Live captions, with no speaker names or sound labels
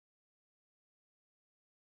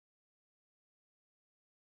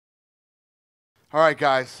All right,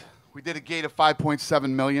 guys. We did a gate of 5.7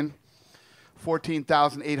 million,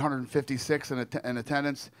 14,856 in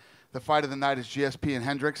attendance. The fight of the night is GSP and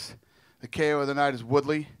Hendricks. The KO of the night is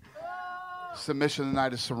Woodley. Submission of the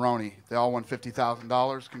night is Cerrone. They all won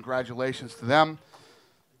 $50,000. Congratulations to them.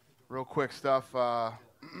 Real quick stuff. Going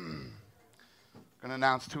to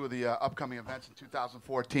announce two of the upcoming events in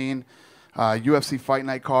 2014. UFC Fight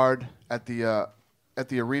Night card at the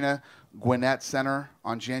Arena Gwinnett Center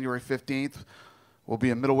on January 15th. Will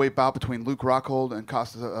be a middleweight bout between Luke Rockhold and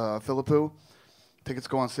Costa Philippou. Tickets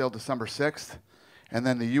go on sale December 6th. And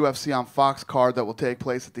then the UFC on Fox card that will take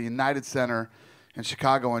place at the United Center in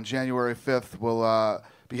Chicago on January 5th will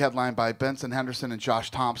be headlined by Benson Henderson and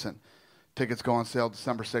Josh Thompson. Tickets go on sale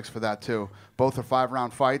December 6th for that too. Both are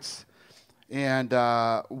 5-round fights. And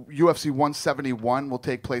UFC 171 will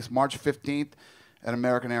take place March 15th at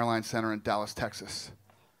American Airlines Center in Dallas, Texas.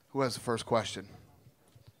 Who has the first question?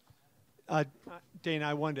 Dana,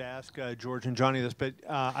 I wanted to ask George and Johnny this, but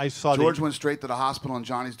I saw George went straight to the hospital, and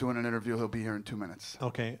Johnny's doing an interview. He'll be here in 2 minutes.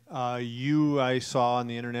 Okay. I saw on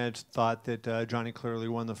the internet, thought that Johnny clearly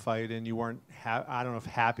won the fight, and you weren't, I don't know if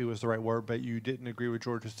happy was the right word, but you didn't agree with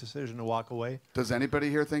George's decision to walk away. Does anybody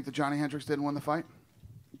here think that Johnny Hendricks didn't win the fight?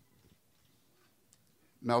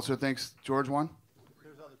 Meltzer thinks George won?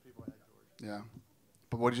 There's other people that had George. Yeah.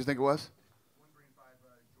 But what did you think it was?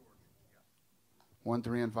 1,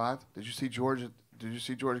 3, and 5. Did you see George? Did you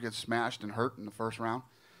see George get smashed and hurt in the first round?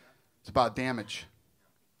 It's about damage.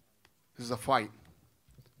 This is a fight.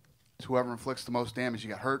 It's whoever inflicts the most damage. You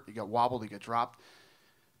get hurt, you get wobbled, you get dropped.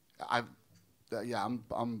 I'm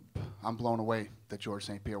blown away that George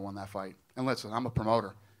St-Pierre won that fight. And listen, I'm a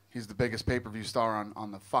promoter. He's the biggest pay-per-view star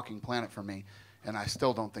on the fucking planet for me, and I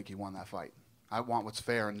still don't think he won that fight. I want what's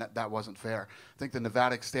fair, and that wasn't fair. I think the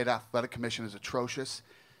Nevada State Athletic Commission is atrocious.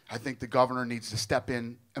 I think the governor needs to step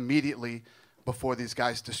in immediately before these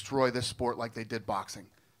guys destroy this sport like they did boxing.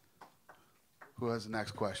 Who has the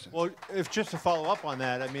next question? Well, if just to follow up on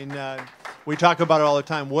that, I mean, we talk about it all the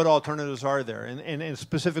time. What alternatives are there? And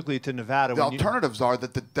specifically to Nevada. The alternatives are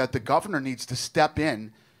that the governor needs to step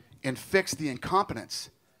in and fix the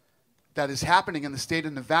incompetence that is happening in the state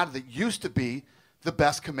of Nevada that used to be the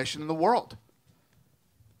best commission in the world.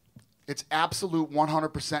 It's absolute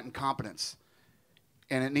 100% incompetence.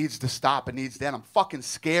 And it needs to stop. It needs to end. I'm fucking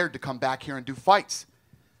scared to come back here and do fights.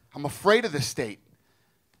 I'm afraid of this state.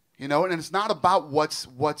 You know, and it's not about what's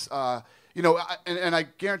you know, and I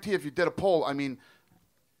guarantee if you did a poll, I mean,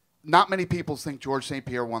 not many people think George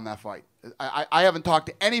St-Pierre won that fight. I haven't talked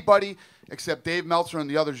to anybody except Dave Meltzer and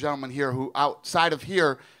the other gentleman here who, outside of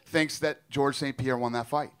here, thinks that George St-Pierre won that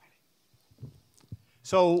fight.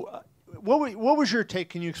 So what was your take?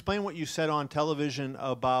 Can you explain what you said on television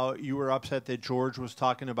about you were upset that George was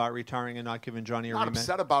talking about retiring and not giving Johnny a rematch? I'm not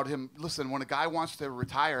upset about him. Listen, when a guy wants to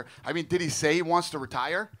retire, I mean, did he say he wants to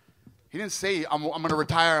retire? He didn't say, I'm going to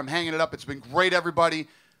retire. I'm hanging it up. It's been great, everybody.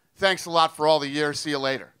 Thanks a lot for all the years. See you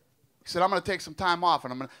later. He said, I'm going to take some time off.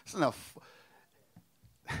 And I'm going to, listen,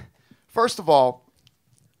 first of all,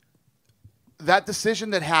 that decision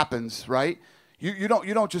that happens, right? You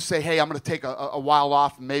don't just say, hey, I'm going to take a while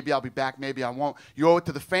off, and maybe I'll be back, maybe I won't. You owe it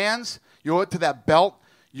to the fans. You owe it to that belt.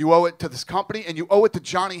 You owe it to this company, and you owe it to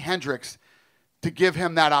Johnny Hendricks to give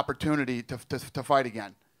him that opportunity to fight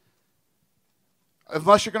again.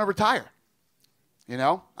 Unless you're going to retire. You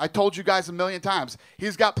know? I told you guys a million times.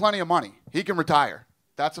 He's got plenty of money. He can retire.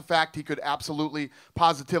 That's a fact. He could absolutely,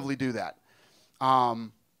 positively do that.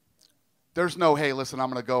 There's no, hey, listen, I'm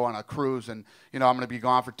going to go on a cruise and, you know, I'm going to be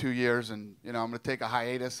gone for 2 years and, you know, I'm going to take a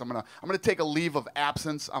hiatus. I'm going to take a leave of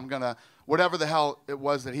absence. I'm going to, whatever the hell it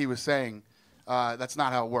was that he was saying, that's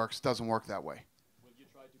not how it works. It doesn't work that way. Will you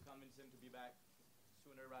try to convince him to be back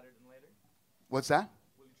sooner rather than later? What's that?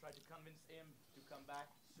 Will you try to convince him to come back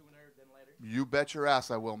sooner than later? You bet your ass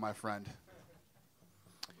I will, my friend.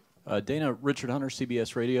 Dana, Richard Hunter,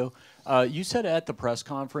 CBS Radio. You said at the press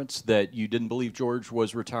conference that you didn't believe George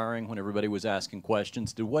was retiring when everybody was asking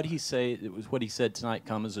questions. Did what he say, it was what he said tonight,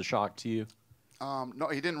 come as a shock to you? No,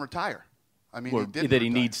 he didn't retire. I mean, or he didn't that retire. he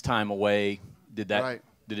needs time away. Did that? Right.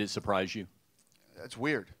 Did it surprise you? It's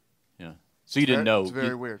weird. Yeah. So you didn't know. It's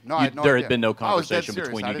very weird. No, I had no there idea. had been no conversation I was dead between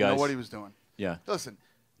serious. you guys. I didn't know what he was doing. Yeah. Listen,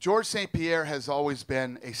 George St-Pierre has always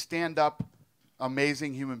been a stand-up,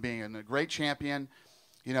 amazing human being and a great champion.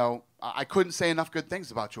 You know, I couldn't say enough good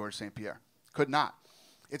things about George St-Pierre. Could not.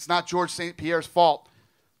 It's not George St-Pierre's fault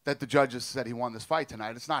that the judges said he won this fight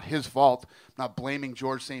tonight. It's not his fault. I'm not blaming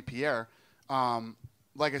George St-Pierre.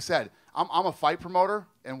 Like I said, I'm a fight promoter,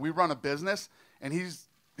 and we run a business, and he's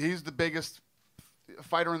the biggest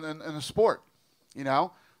fighter in the sport. You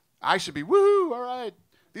know, I should be, woohoo, all right,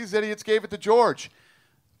 These idiots gave it to George.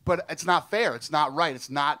 But it's not fair. It's not right. It's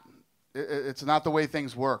not the way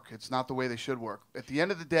things work. It's not the way they should work. At the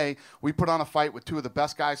end of the day, we put on a fight with two of the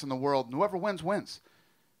best guys in the world, and whoever wins, wins.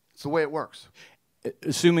 It's the way it works.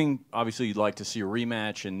 Assuming, obviously, you'd like to see a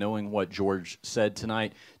rematch and knowing what George said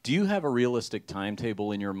tonight, do you have a realistic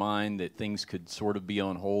timetable in your mind that things could sort of be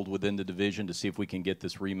on hold within the division to see if we can get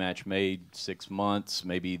this rematch made? 6 months,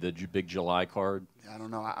 maybe the big July card? I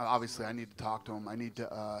don't know. Obviously, I need to talk to him. I need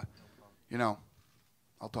to,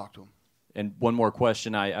 I'll talk to him. And one more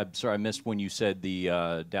question. I'm sorry, I missed when you said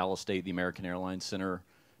the Dallas State, the American Airlines Center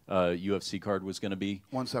UFC card was going to be?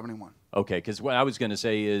 171. Okay, because what I was going to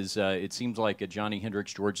say is it seems like a Johnny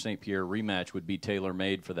Hendricks-George St-Pierre rematch would be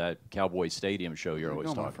tailor-made for that Cowboy Stadium show you're always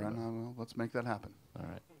talking my friend. about. Let's make that happen. All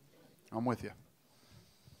right. I'm with you.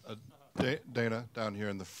 Dana, down here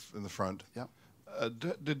in the front. Yep.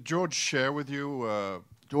 Did George share with you?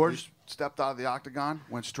 George stepped out of the octagon,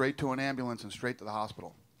 went straight to an ambulance and straight to the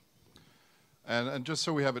hospital. And just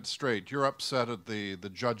so we have it straight, you're upset at the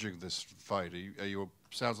judging this fight. Are you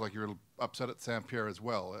sounds like you're upset at St-Pierre as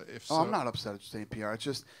well. If so, I'm not upset at St-Pierre. It's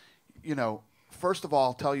just, first of all,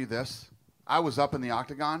 I'll tell you this. I was up in the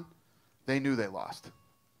octagon. They knew they lost.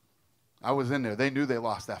 I was in there. They knew they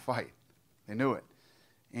lost that fight. They knew it.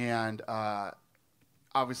 And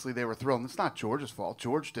obviously they were thrilled. And it's not George's fault.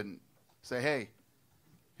 George didn't say, hey,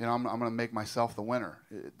 I'm going to make myself the winner.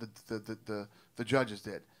 The judges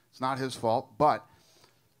did. It's not his fault. But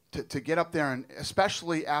to get up there, and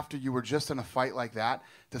especially after you were just in a fight like that,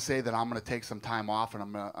 to say that I'm going to take some time off and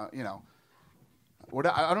I'm going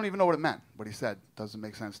to, I don't even know what it meant. What he said doesn't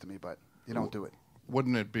make sense to me, but you don't do it.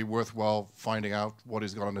 Wouldn't it be worthwhile finding out what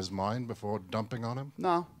he's got on his mind before dumping on him?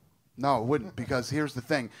 No, it wouldn't, because here's the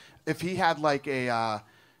thing. If he had like a,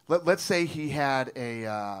 let's say he had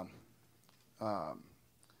a,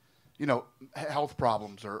 health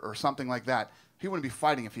problems or something like that, he wouldn't be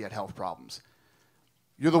fighting if he had health problems.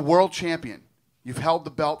 You're the world champion. You've held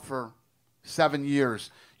the belt for 7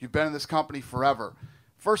 years. You've been in this company forever.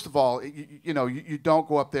 First of all, you don't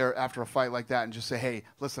go up there after a fight like that and just say, hey,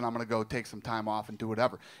 listen, I'm going to go take some time off and do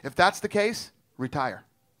whatever. If that's the case, retire.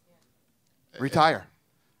 Retire.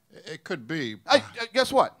 It could be. Hey,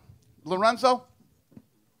 guess what? Lorenzo,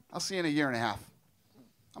 I'll see you in a year and a half.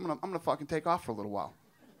 I'm gonna fucking take off for a little while.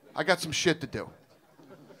 I got some shit to do.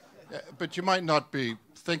 But you might not be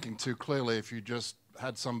thinking too clearly if you just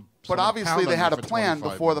had some. But obviously they had a plan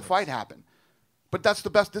before the fight happened. But that's the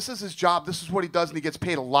best. This is his job. This is what he does, and he gets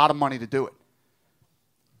paid a lot of money to do it.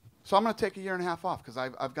 So I'm going to take a year and a half off because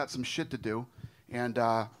I've got some shit to do, and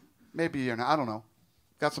maybe a year and a half, I don't know.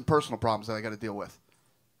 Got some personal problems that I got to deal with.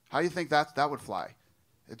 How do you think that would fly?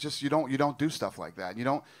 It just you don't do stuff like that. You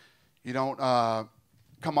don't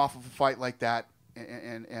come off of a fight like that,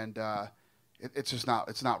 and it's just not.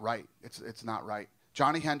 It's not right. It's not right.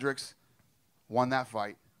 Johnny Hendricks won that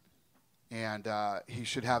fight, and he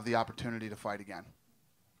should have the opportunity to fight again.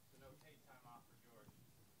 So no paid time off for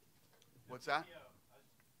George. What's that?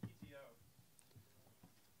 PTO.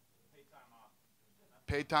 Paid time off.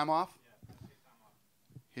 Paid time off? Yeah, paid time off.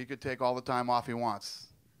 He could take all the time off he wants.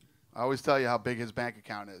 I always tell you how big his bank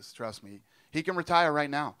account is. Trust me. He can retire right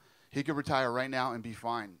now. He could retire right now and be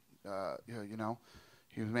fine.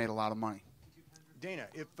 He's made a lot of money. Dana,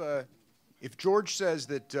 if George says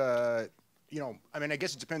that, I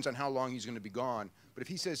guess it depends on how long he's going to be gone. But if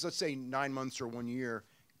he says, let's say 9 months or 1 year,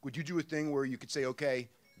 would you do a thing where you could say, okay,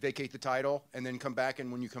 vacate the title and then come back, and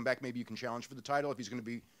when you come back, maybe you can challenge for the title if he's going to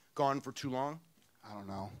be gone for too long? I don't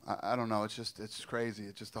know. I don't know. It's crazy.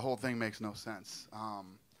 It's just the whole thing makes no sense.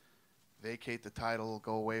 Vacate the title,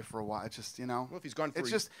 go away for a while. It's just, Well, if he's gone for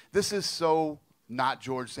this is so not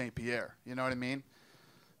George St-Pierre. You know what I mean?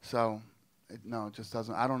 So, it just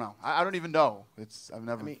doesn't. I don't know. I don't even know. I've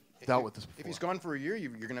never dealt with this before. If he's gone for a year,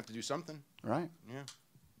 you're going to have to do something. Right. Yeah.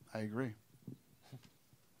 I agree.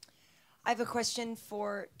 I have a question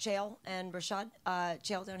for Chael and Rashad.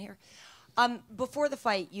 Chael down here. Before the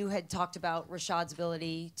fight, you had talked about Rashad's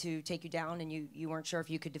ability to take you down, and you weren't sure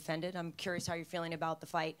if you could defend it. I'm curious how you're feeling about the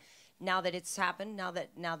fight now that it's happened. Now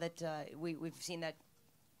that we've seen that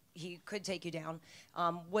he could take you down.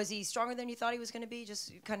 Was he stronger than you thought he was going to be?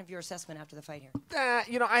 Just kind of your assessment after the fight here.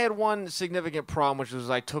 I had one significant problem, which was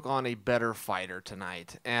I took on a better fighter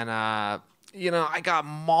tonight, and I got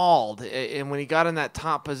mauled. And when he got in that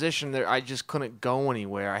top position, there, I just couldn't go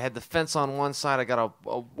anywhere. I had the fence on one side. I got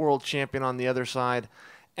a world champion on the other side,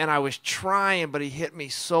 and I was trying, but he hit me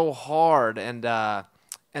so hard,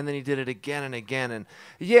 and then he did it again and again. And,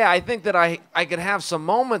 yeah, I think that I could have some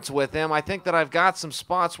moments with him. I think that I've got some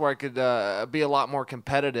spots where I could be a lot more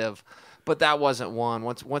competitive, but that wasn't one.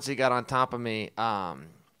 Once he got on top of me,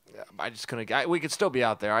 I just couldn't get. We could still be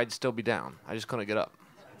out there. I'd still be down. I just couldn't get up.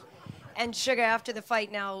 And Sugar, after the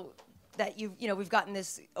fight now that we've gotten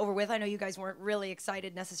this over with, I know you guys weren't really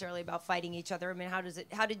excited necessarily about fighting each other. I mean,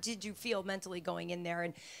 did you feel mentally going in there,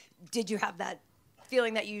 and did you have that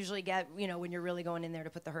feeling that you usually get, when you're really going in there to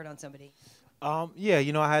put the hurt on somebody? Yeah,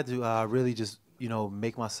 I had to really just,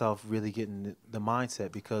 make myself really get in the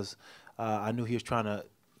mindset, because I knew he was trying to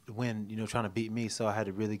win, trying to beat me, so I had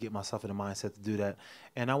to really get myself in the mindset to do that.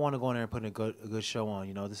 And I want to go in there and put a good show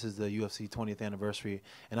on. This is the UFC 20th anniversary,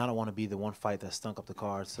 and I don't want to be the one fight that stunk up the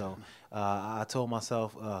card. So I told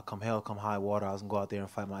myself, come hell, come high water, I was going to go out there and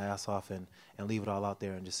fight my ass off and leave it all out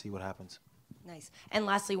there and just see what happens. Nice. And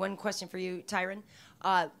lastly, one question for you, Tyron.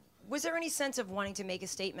 Was there any sense of wanting to make a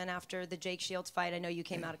statement after the Jake Shields fight? I know you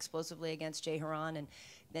came out explosively against Jay Haran, and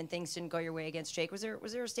then things didn't go your way against Jake. Was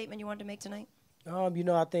there a statement you wanted to make tonight?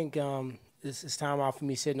 I think it's time out for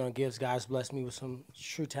me sitting on gifts. Guys blessed me with some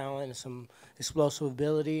true talent and some explosive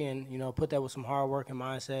ability, and put that with some hard work and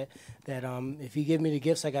mindset. That if he give me the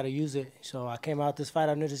gifts, I got to use it. So I came out this fight.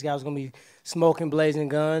 I knew this guy was gonna be smoking, blazing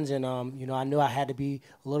guns, and I knew I had to be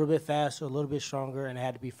a little bit faster, a little bit stronger, and I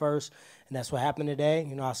had to be first. And that's what happened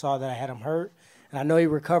today. I saw that I had him hurt, and I know he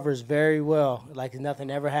recovers very well, like nothing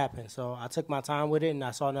ever happened. So I took my time with it, and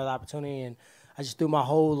I saw another opportunity, and I just threw my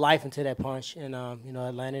whole life into that punch, and it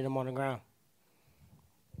landed him on the ground.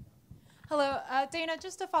 Hello, Dana,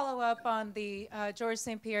 just to follow up on the George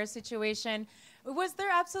St-Pierre situation, was there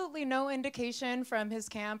absolutely no indication from his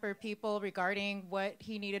camp or people regarding what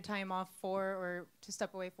he needed time off for or to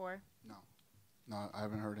step away for? No, I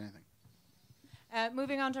haven't heard anything.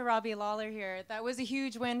 Moving on to Robbie Lawler here, that was a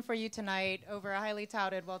huge win for you tonight over a highly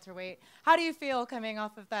touted welterweight. How do you feel coming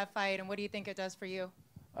off of that fight, and what do you think it does for you?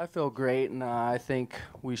 I feel great, and I think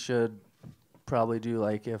we should probably do,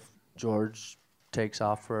 like, if George takes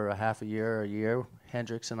off for a half a year or a year,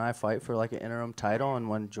 Hendricks and I fight for, like, an interim title, and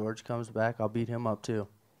when George comes back, I'll beat him up, too.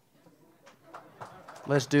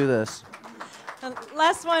 Let's do this.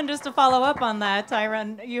 Last one, just to follow up on that,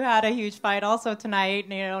 Tyron, you had a huge fight also tonight,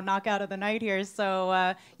 knockout of the night here.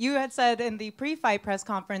 So you had said in the pre-fight press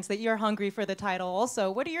conference that you're hungry for the title also.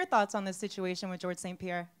 What are your thoughts on this situation with George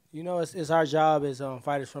St-Pierre? It's our job as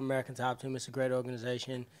fighters from American Top Team. It's a great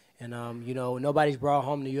organization. And, nobody's brought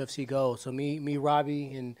home the UFC gold. So me,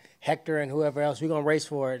 Robbie, and Hector, and whoever else, we're going to race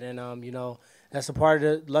for it. And, that's a part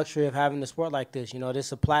of the luxury of having a sport like this. This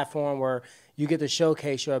is a platform where you get to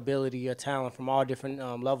showcase your ability, your talent from all different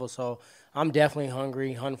levels. So I'm definitely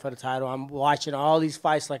hungry, hunting for the title. I'm watching all these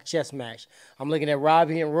fights like a chess match. I'm looking at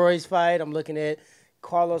Robbie and Roy's fight. I'm looking at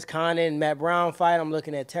Carlos Condit and Matt Brown fight. I'm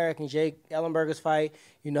looking at Tarek and Jake Ellenberger's fight.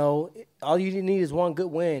 All you need is one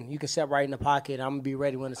good win. You can step right in the pocket. I'm going to be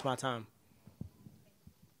ready when it's my time.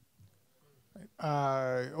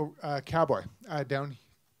 Cowboy, down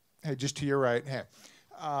just to your right. Hey,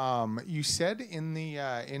 you said in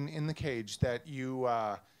the cage that you,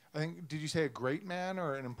 I think, did you say a great man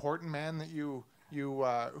or an important man that who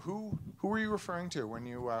were you referring to when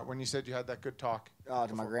you said you had that good talk?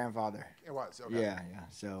 To my grandfather. It was, okay. Yeah.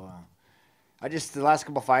 So the last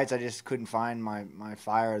couple fights, I just couldn't find my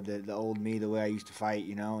fire, the old me, the way I used to fight,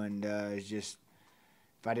 and it's just,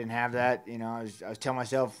 if I didn't have that, I was telling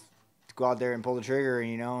myself to go out there and pull the trigger,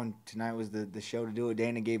 and tonight was the show to do it.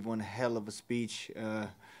 Dana gave one hell of a speech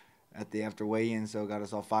after weigh-in, so it got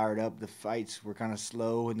us all fired up. The fights were kind of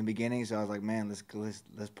slow in the beginning, so I was like, man,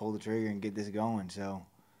 let's pull the trigger and get this going. So,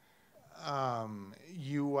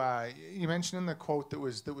 you mentioned in the quote that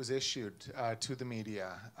was issued to the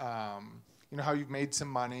media, how you've made some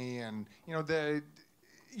money, and you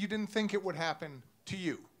didn't think it would happen to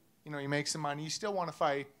you. You make some money, you still want to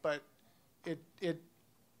fight, but it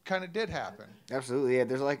kind of did happen. Absolutely, yeah.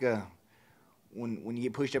 There's like when you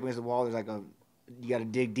get pushed up against the wall, there's you got to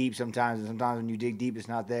dig deep sometimes, and sometimes when you dig deep, it's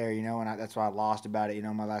not there, and that's why I lost about it,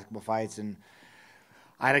 my last couple fights, and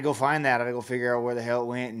I had to go find that. I had to go figure out where the hell it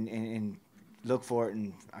went and look for it,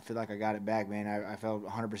 and I feel like I got it back, man. I felt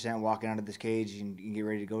 100% walking out of this cage and get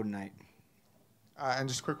ready to go tonight. And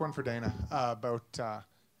just a quick one for Dana about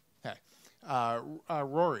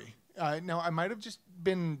Rory. Now, I might have just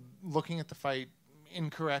been looking at the fight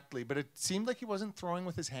incorrectly, but it seemed like he wasn't throwing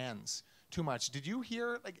with his hands too much. Did you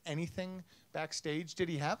hear anything backstage? Did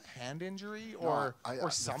he have a hand injury or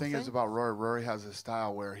something? The thing is about Rory. Rory has a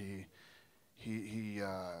style where he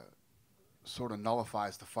sort of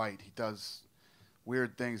nullifies the fight. He does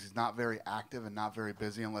weird things. He's not very active and not very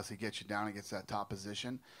busy unless he gets you down and gets that top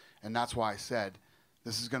position. And that's why I said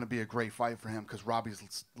this is going to be a great fight for him, because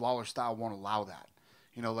Robbie's Lawler style won't allow that.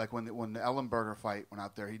 Like when the Ellenberger fight went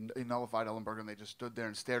out there, he nullified Ellenberger, and they just stood there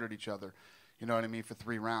and stared at each other, for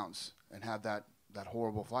 3 rounds and had that that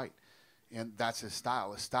horrible fight. And that's his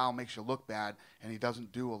style. His style makes you look bad, and he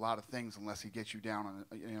doesn't do a lot of things unless he gets you down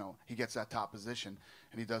on, he gets that top position,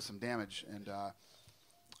 and he does some damage. And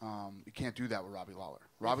you can't do that with Robbie Lawler.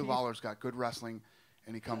 Robbie Lawler's got good wrestling,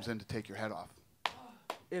 and he comes in to take your head off.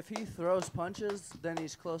 If he throws punches, then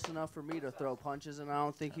he's close enough for me to throw punches, and I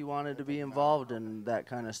don't think he wanted to be involved in that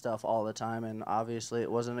kind of stuff all the time. And obviously, it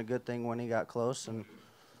wasn't a good thing when he got close. And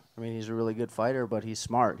I mean, he's a really good fighter, but he's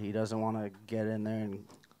smart. He doesn't want to get in there and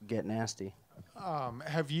get nasty.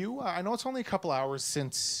 Have you? I know it's only a couple hours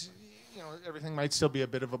since everything might still be a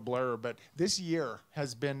bit of a blur, but this year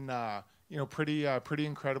has been pretty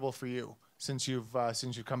incredible for you since you've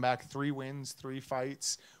come back. 3 wins, 3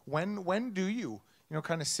 fights. When do you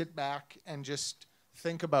kind of sit back and just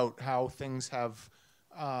think about how things have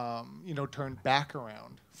turned back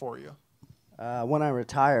around for you? When I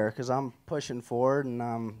retire, because I'm pushing forward and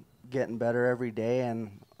I'm getting better every day,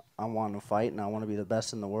 and I want to fight and I want to be the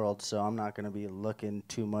best in the world, so I'm not going to be looking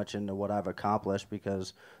too much into what I've accomplished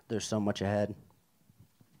because there's so much ahead.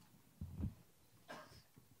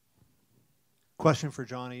 Question for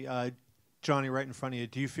Johnny. Johnny, right in front of you,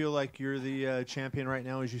 do you feel like you're the champion right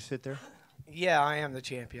now as you sit there? Yeah, I am the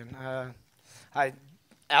champion. I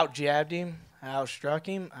out-jabbed him, I out-struck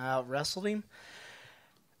him, I out-wrestled him.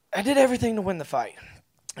 I did everything to win the fight,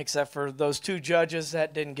 except for those 2 judges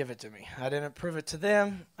that didn't give it to me. I didn't prove it to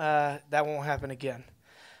them. That won't happen again.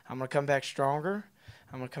 I'm going to come back stronger.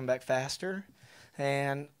 I'm going to come back faster.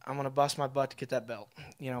 And I'm going to bust my butt to get that belt.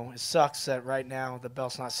 It sucks that right now the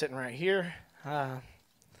belt's not sitting right here.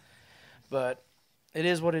 But it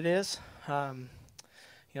is what it is.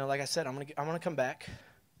 Like I said, I'm gonna come back.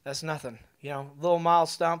 That's nothing. Little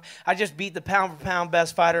milestone. I just beat the pound-for-pound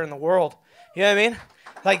best fighter in the world. You know what I mean?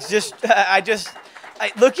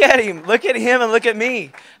 I look at him, and look at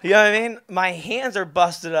me. You know what I mean? My hands are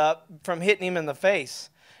busted up from hitting him in the face.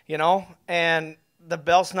 And the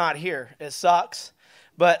belt's not here. It sucks,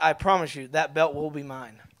 but I promise you that belt will be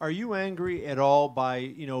mine. Are you angry at all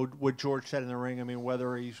by, what George said in the ring? I mean,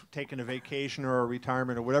 whether he's taking a vacation or a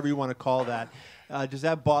retirement or whatever you want to call that, does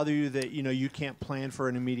that bother you that, you can't plan for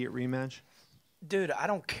an immediate rematch? Dude, I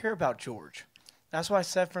don't care about George. That's what I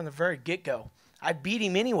said from the very get-go. I beat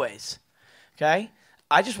him anyways, okay?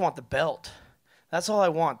 I just want the belt. That's all I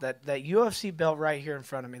want, that UFC belt right here in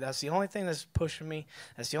front of me. That's the only thing that's pushing me.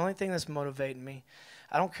 That's the only thing that's motivating me.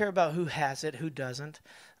 I don't care about who has it, who doesn't.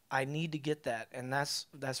 I need to get that, and that's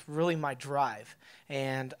really my drive.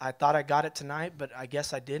 And I thought I got it tonight, but I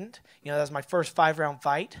guess I didn't. That was my first 5-round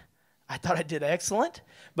fight. I thought I did excellent,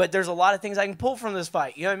 but there's a lot of things I can pull from this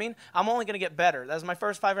fight. You know what I mean? I'm only going to get better. That was my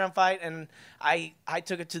first 5-round fight, and I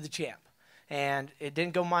took it to the champ. And it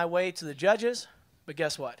didn't go my way to the judges, but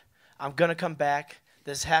guess what? I'm going to come back.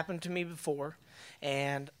 This happened to me before,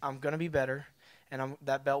 and I'm going to be better, and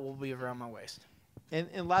that belt will be around my waist.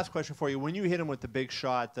 And last question for you. When you hit him with the big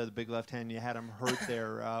shot, the big left hand, you had him hurt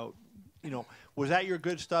there. Was that your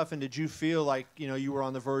good stuff, and did you feel like, you were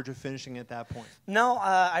on the verge of finishing at that point? No,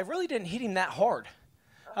 I really didn't hit him that hard.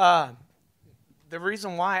 The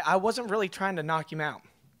reason why, I wasn't really trying to knock him out.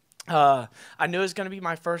 I knew it was going to be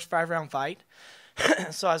my first 5-round fight,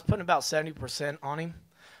 so I was putting about 70% on him.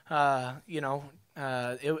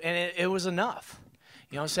 It was enough.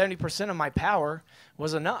 70% of my power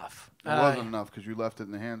was enough. It wasn't enough because you left it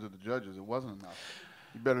in the hands of the judges. It wasn't enough.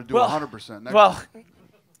 You better do 100% next time.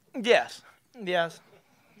 Yes.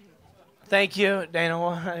 Thank you,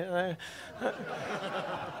 Dana.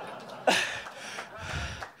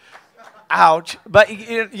 Ouch. But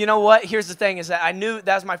you know what? Here's the thing is that I knew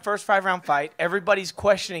that was my first 5-round fight. Everybody's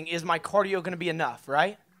questioning, is my cardio going to be enough,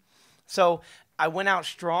 right? So I went out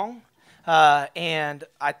strong, and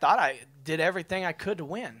I thought I did everything I could to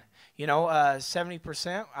win.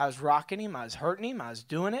 70%, I was rocking him, I was hurting him, I was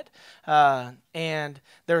doing it. And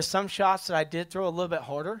there were some shots that I did throw a little bit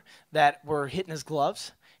harder that were hitting his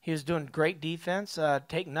gloves. He was doing great defense,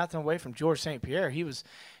 taking nothing away from George St-Pierre. He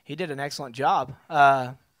did an excellent job,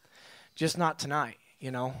 just not tonight,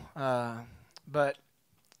 But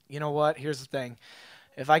you know what? Here's the thing.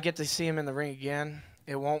 If I get to see him in the ring again,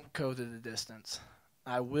 it won't go to the distance.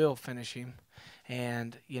 I will finish him.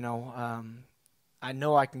 And, I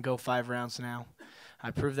know I can go 5 rounds now.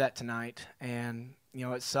 I proved that tonight, and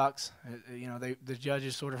it sucks. The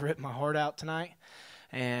judges sort of ripped my heart out tonight,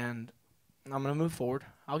 and I'm going to move forward.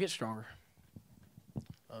 I'll get stronger.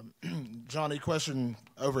 Johnny, question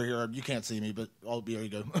over here. You can't see me, but there you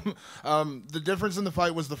go. The difference in the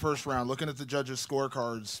fight was the first round. Looking at the judges'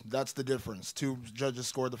 scorecards, that's the difference. 2 judges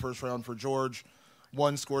scored the first round for George.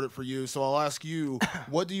 one scored it for you. So I'll ask you,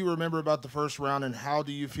 what do you remember about the first round, and how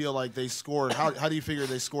do you feel like they scored? How do you figure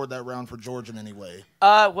they scored that round for George in any way?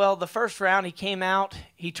 Well, the first round, he came out.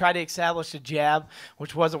 He tried to establish a jab,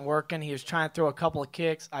 which wasn't working. He was trying to throw a couple of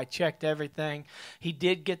kicks. I checked everything. He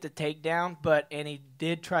did get the takedown, and he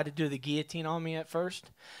did try to do the guillotine on me at first.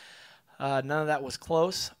 None of that was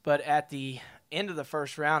close. But at the end of the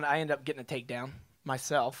first round, I ended up getting a takedown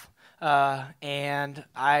myself. And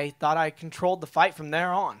I thought I controlled the fight from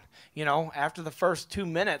there on. You know, after the first 2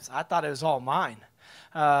 minutes, I thought it was all mine.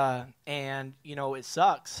 And, you know, it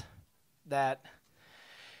sucks that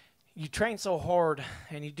you train so hard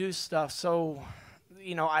and you do stuff so,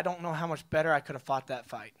 you know, I don't know how much better I could have fought that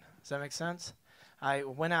fight. Does that make sense? I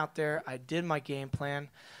went out there, I did my game plan,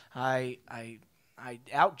 I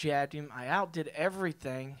out-jabbed him, I outdid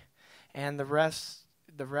everything, and the rest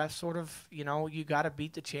sort of, you know, you got to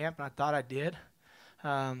beat the champ, and I thought I did.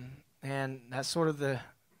 And that's sort of the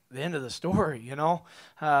end of the story, you know.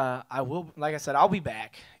 I will, like I said, I'll be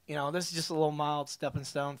back. You know, this is just a little mild stepping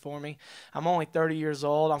stone for me. I'm only 30 years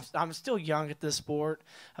old. I'm still young at this sport.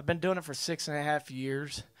 I've been doing it for 6.5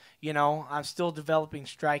 years. You know, I'm still developing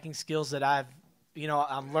striking skills that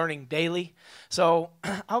I'm learning daily. So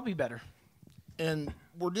I'll be better. And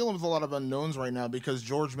we're dealing with a lot of unknowns right now because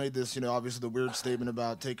George made this, you know, obviously the weird statement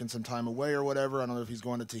about taking some time away or whatever. I don't know if he's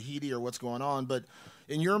going to Tahiti or what's going on, but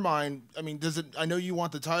in your mind, I mean, I know you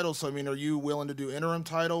want the title, so I mean, are you willing to do interim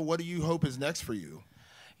title? What do you hope is next for you?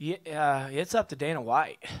 Yeah, it's up to Dana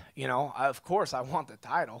White. You know, of course I want the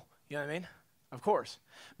title. You know what I mean? Of course.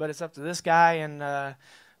 But it's up to this guy and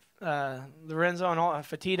Lorenzo and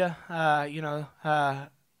Fatita. You know,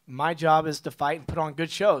 my job is to fight and put on good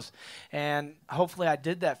shows. And hopefully I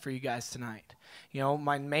did that for you guys tonight. You know,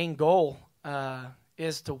 my main goal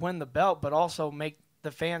is to win the belt, but also make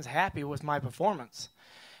the fans happy with my performance.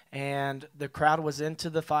 And the crowd was into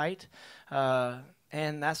the fight.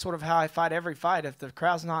 And that's sort of how I fight every fight. If the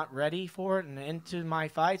crowd's not ready for it and into my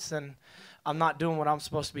fights, then I'm not doing what I'm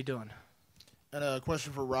supposed to be doing. And a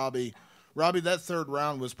question for Robbie. Robbie, that third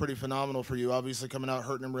round was pretty phenomenal for you, obviously coming out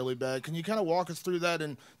hurting him really bad. Can you kind of walk us through that?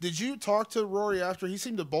 And did you talk to Rory after? He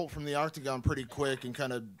seemed to bolt from the octagon pretty quick and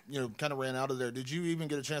kind of ran out of there. Did you even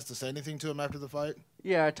get a chance to say anything to him after the fight?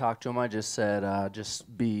 Yeah, I talked to him. I just said,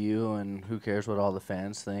 just be you, and who cares what all the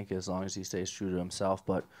fans think as long as he stays true to himself.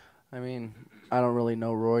 But, I mean, I don't really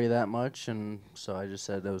know Rory that much, and so I just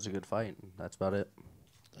said that was a good fight, and that's about it.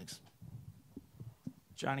 Thanks.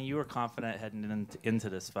 Johnny, you were confident heading into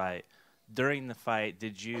this fight. During the fight,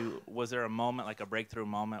 was there a moment, like a breakthrough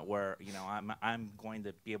moment, where I'm going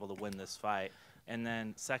to be able to win this fight? And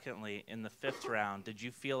then, secondly, in the fifth round, did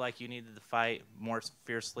you feel like you needed to fight more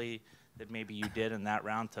fiercely than maybe you did in that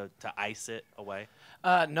round to ice it away?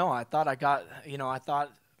 No, I thought I got.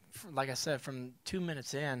 Like I said, from 2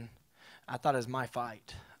 minutes in, I thought it was my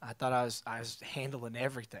fight. I thought I was handling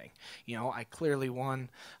everything. You know, I clearly won.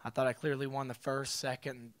 I thought I clearly won the first,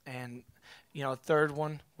 second, and third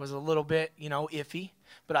one was a little bit, iffy.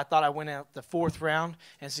 But I thought I went out the fourth round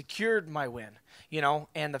and secured my win.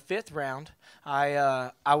 And the fifth round,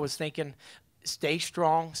 I was thinking, stay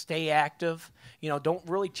strong, stay active. Don't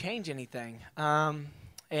really change anything.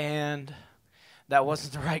 And that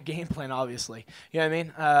wasn't the right game plan, obviously. You know what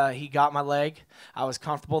I mean? He got my leg. I was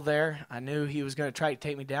comfortable there. I knew he was going to try to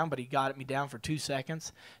take me down, but he got me down for 2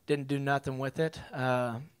 seconds. Didn't do nothing with it.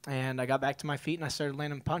 And I got back to my feet, and I started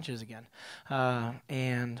landing punches again. I'll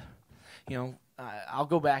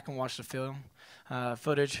go back and watch the film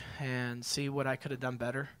footage and see what I could have done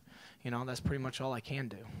better. That's pretty much all I can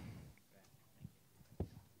do.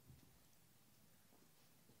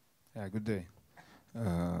 Yeah, good day.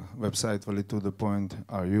 Website Valid to the Point,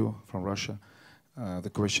 are you from Russia? The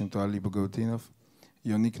question to Ali Bogotinov.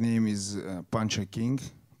 Your nickname is Puncher King,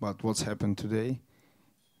 but what's happened today?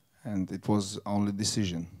 And it was only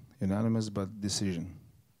decision, unanimous, but decision.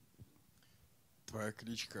 Твоя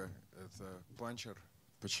кличка – это Панчер.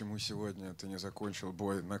 Почему сегодня ты не закончил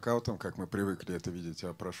бой нокаутом, как мы привыкли это видеть,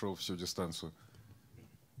 а прошел всю дистанцию?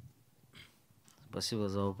 Спасибо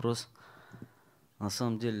за вопрос. На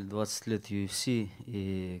самом деле 20 лет UFC,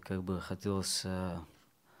 и как бы хотелось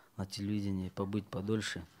на телевидении побыть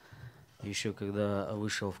подольше. Еще когда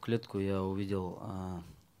вышел в клетку, я увидел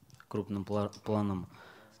крупным планом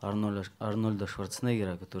Арнольда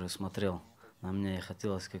Шварценеггера, который смотрел на меня, и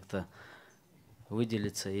хотелось как-то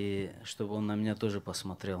выделиться, и чтобы он на меня тоже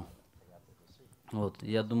посмотрел. Вот,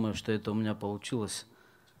 я думаю, что это у меня получилось.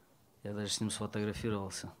 Я даже с ним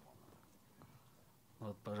сфотографировался.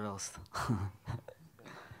 Вот, пожалуйста.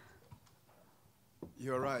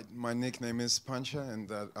 You're right. My nickname is Pancha,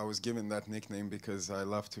 and I was given that nickname because I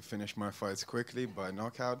love to finish my fights quickly by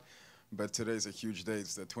knockout. But today is a huge day.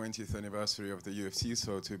 It's the 20th anniversary of the UFC,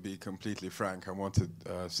 so to be completely frank, I wanted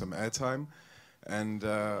some airtime. And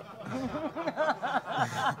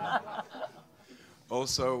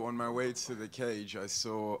also, on my way to the cage, I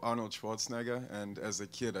saw Arnold Schwarzenegger, and as a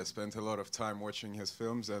kid, I spent a lot of time watching his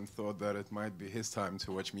films and thought that it might be his time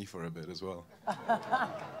to watch me for a bit as well.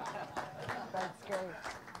 That's great.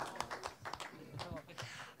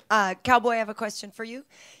 Cowboy, I have a question for you.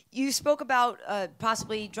 You spoke about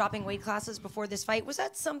possibly dropping weight classes before this fight. Was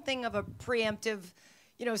that something of a preemptive,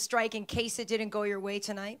 strike in case it didn't go your way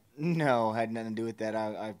tonight? No, had nothing to do with that.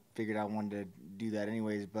 I figured I wanted to do that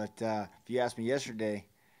anyways. But if you asked me yesterday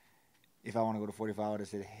if I want to go to 45, I would have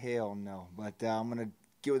said hell no. But I'm going to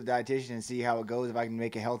get with the dietitian and see how it goes, if I can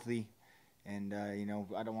make it healthy. And, I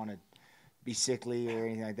don't want to be sickly or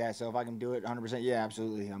anything like that. So if I can do it 100%, yeah,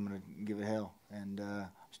 absolutely. I'm going to give it hell. And I'm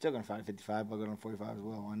still going to fight at 55, but I'll go to 45 as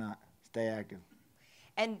well. Why not? Stay active.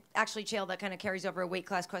 And actually, Chael, that kind of carries over a weight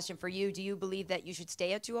class question for you. Do you believe that you should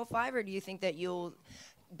stay at 205, or do you think that you'll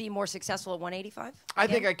be more successful at 185? I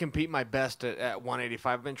think I compete my best at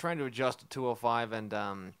 185. I've been trying to adjust to 205, and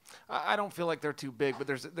I don't feel like they're too big, but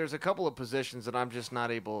there's a couple of positions that I'm just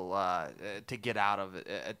not able to get out of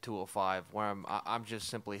at 205, where I'm just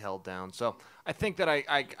simply held down. So I think that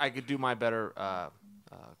I could do my better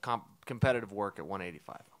competitive work at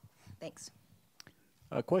 185. Thanks.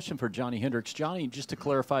 A question for Johnny Hendricks. Johnny, just to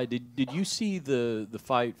clarify, did you see the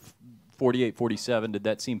fight 48-47? Did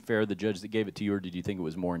that seem fair, the judge that gave it to you, or did you think it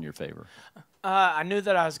was more in your favor? I knew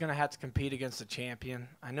that I was going to have to compete against the champion.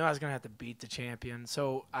 I knew I was going to have to beat the champion.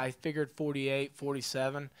 So I figured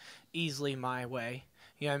 48-47, easily my way.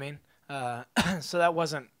 You know what I mean? So that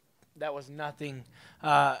was nothing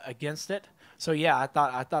against it. So yeah, I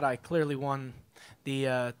thought I clearly won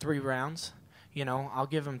the 3 rounds. I'll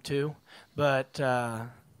give him 2, but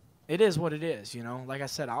it is what it is. Like I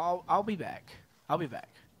said, I'll be back. I'll be back.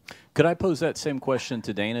 Could I pose that same question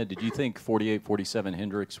to Dana? Did you think 48-47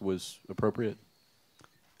 Hendricks was appropriate?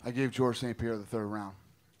 I gave George St-Pierre the 3rd round.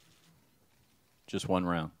 Just 1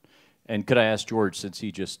 round. And could I ask George, since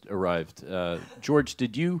he just arrived, George,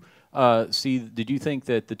 did you think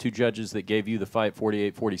that the 2 judges that gave you the fight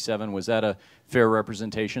 48-47, was that a fair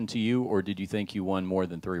representation to you, or did you think you won more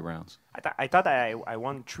than 3 rounds? I thought I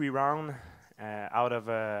won 3 rounds out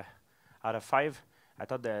of 5. I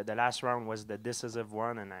thought the last round was the decisive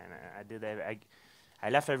one, and I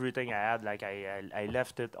left everything I had. Like I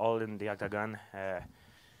left it all in the octagon.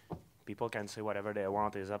 People can say whatever they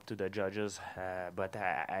want. It's up to the judges. But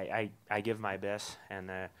I give my best, and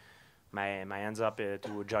my hands up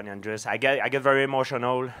to Johnny Andres. I get very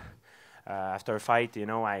emotional after a fight.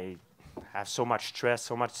 I have so much stress,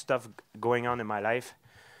 so much stuff going on in my life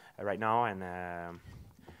right now, and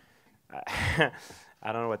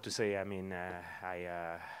I don't know what to say. I mean,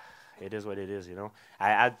 it is what it is,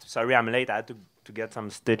 sorry, I'm late. I had to get some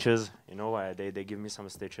stitches. They give me some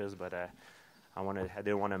stitches, but I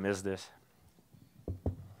didn't want to miss this.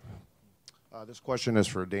 This question is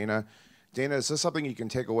for Dana. Dana, is this something you can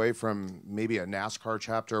take away from maybe a NASCAR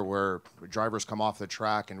chapter where drivers come off the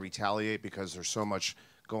track and retaliate because there's so much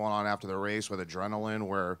going on after the race with adrenaline,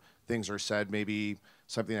 where things are said, maybe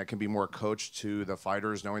something that can be more coached to the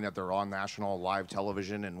fighters, knowing that they're on national live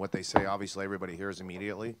television, and what they say, obviously, everybody hears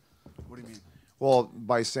immediately? What do you mean? Well,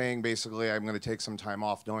 by saying basically I'm going to take some time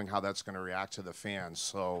off, knowing how that's going to react to the fans.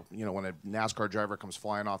 So, when a NASCAR driver comes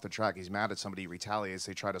flying off the track, he's mad at somebody, retaliates,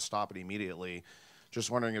 they try to stop it immediately. Just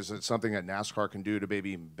wondering, is it something that NASCAR can do to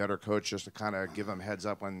maybe better coach, just to kind of give them heads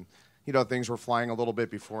up when, things were flying a little bit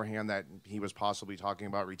beforehand, that he was possibly talking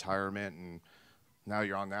about retirement, and now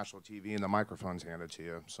you're on national TV and the microphone's handed to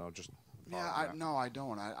you. So just no, I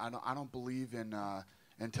don't. I don't believe in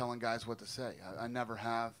telling guys what to say. I never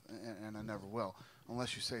have, and I never will,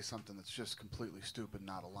 unless you say something that's just completely stupid,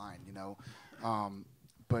 not aligned.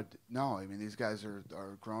 But no, I mean, these guys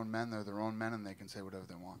are grown men. They're their own men, and they can say whatever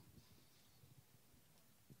they want.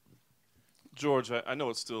 George, I know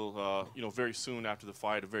it's still very soon after the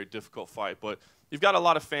fight, a very difficult fight, but you've got a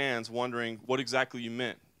lot of fans wondering what exactly you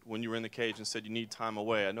meant when you were in the cage and said you need time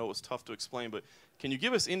away. I know it was tough to explain, but can you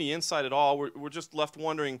give us any insight at all? We're just left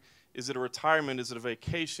wondering, is it a retirement? Is it a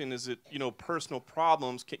vacation? Is it personal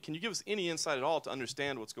problems? Can you give us any insight at all to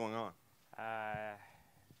understand what's going on?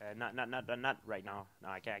 Not right now. No,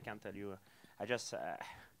 I can't tell you. I just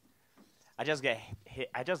get hit.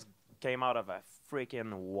 I just came out of a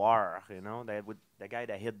freaking war, the guy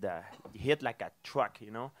that hit like a truck,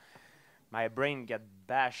 My brain get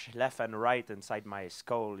bashed left and right inside my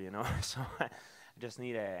skull, So I just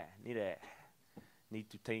need a need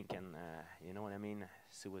to think and you know what I mean.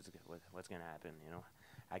 See what's gonna happen. You know,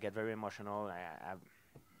 I get very emotional.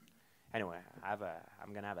 Anyway,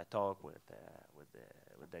 I'm gonna have a talk with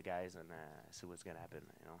the guys and see what's gonna happen.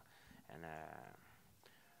 You know, and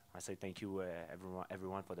I say thank you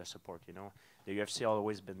everyone for the support. You know, the UFC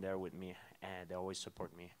always been there with me and they always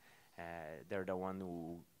support me. They're the one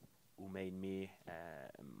who made me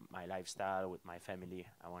my lifestyle with my family.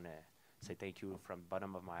 I want to say thank you from the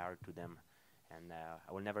bottom of my heart to them, and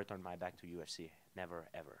I will never turn my back to UFC, never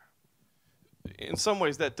ever. In some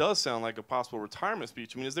ways, that does sound like a possible retirement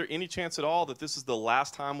speech. I mean, is there any chance at all that this is the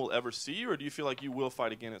last time we'll ever see you, or do you feel like you will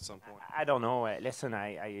fight again at some point? I don't know. Listen,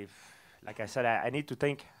 like I said, I need to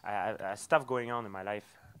think. I have stuff going on in my life,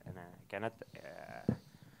 and I cannot.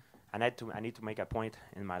 I need to make a point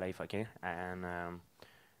in my life, okay? And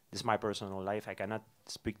this is my personal life. I cannot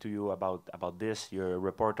speak to you about this. You're a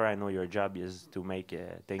reporter. I know your job is to make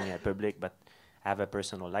things public, but I have a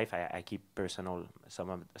personal life. I keep personal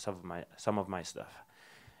some of my stuff.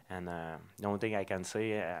 And the only thing I can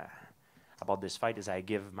say about this fight is I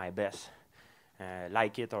give my best.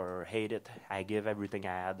 Like it or hate it, I give everything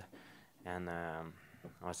I had. And I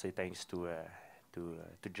want to say thanks to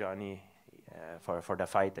Johnny for the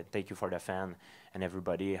fight, and thank you for the fan and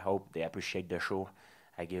everybody. I hope they appreciate the show.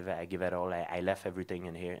 I give it all. I left everything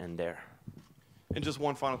in here and there. And just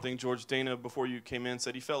one final thing, George. Dana, before you came in,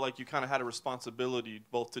 said he felt like you kind of had a responsibility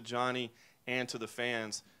both to Johnny and to the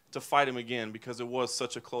fans to fight him again because it was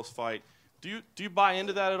such a close fight. Do you buy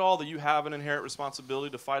into that at all, that you have an inherent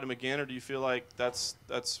responsibility to fight him again, or do you feel like that's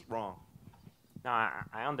wrong? No,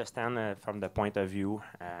 I understand from the point of view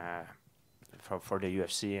for the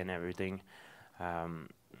UFC and everything.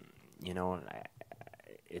 You know,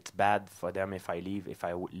 it's bad for them if I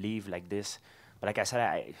leave like this. But like I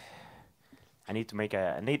said, I need to make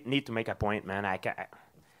a point, man. I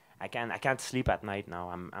can't sleep at night now.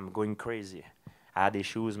 I'm going crazy. I had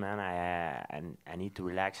issues, man. I need to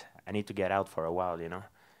relax. I need to get out for a while, you know.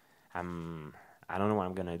 I don't know what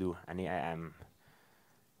I'm gonna do.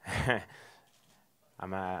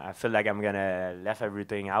 I feel like I'm gonna left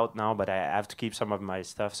everything out now, but I have to keep some of my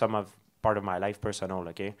stuff, part of my life personal.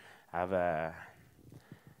 Okay, I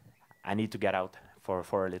need to get out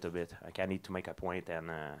for a little bit. Like, I need to make a point,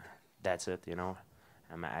 and that's it. You know,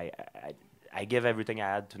 I give everything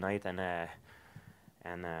I had tonight, and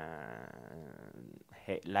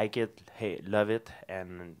hey, like it, hey, love it,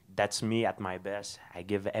 and that's me at my best. I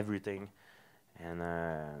give everything, and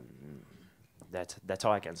that's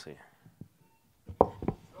all I can say.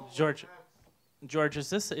 George, is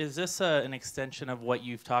this an extension of what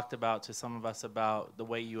you've talked about to some of us about the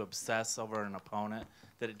way you obsess over an opponent,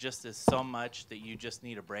 that it just is so much that you just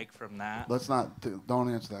need a break from that? Don't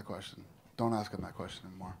answer that question. Don't ask him that question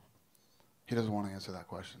anymore. He doesn't want to answer that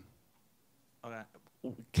question. Okay.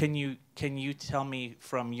 Can you tell me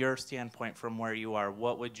from your standpoint, from where you are,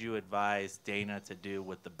 what would you advise Dana to do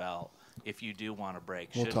with the belt if you do want a break?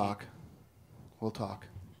 We'll talk. We'll talk.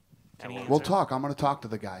 We'll talk. I'm going to talk to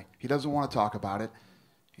the guy. He doesn't want to talk about it.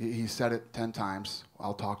 He said it 10 times.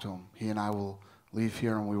 I'll talk to him. He and I will leave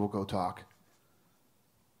here and we will go talk.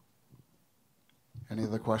 Any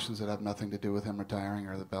other questions that have nothing to do with him retiring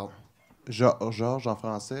or the belt? Georges, en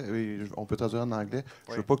français, oui, on peut traduire en anglais.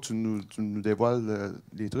 Je veux pas que tu nous dévoiles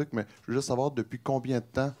les trucs, mais je veux juste savoir depuis combien de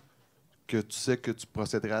temps que tu sais que tu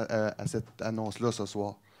procéderas à cette annonce-là ce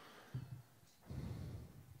soir.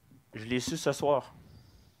 Je l'ai su ce soir.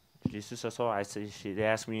 They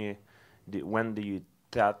asked me, when do you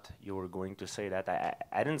thought you were going to say that?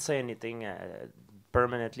 I didn't say anything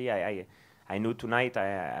permanently. I knew tonight.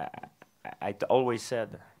 I always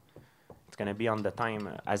said it's gonna be on the time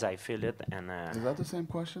as I feel it. And is that the same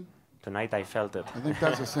question? Tonight I felt it. I think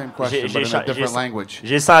that's the same question, but in a different language.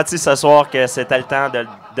 J'ai senti ce soir que c'était le temps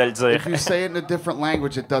de le dire. If you say it in a different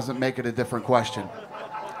language, it doesn't make it a different question.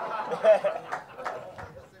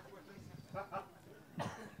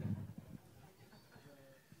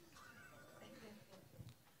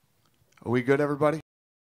 Are we good, everybody?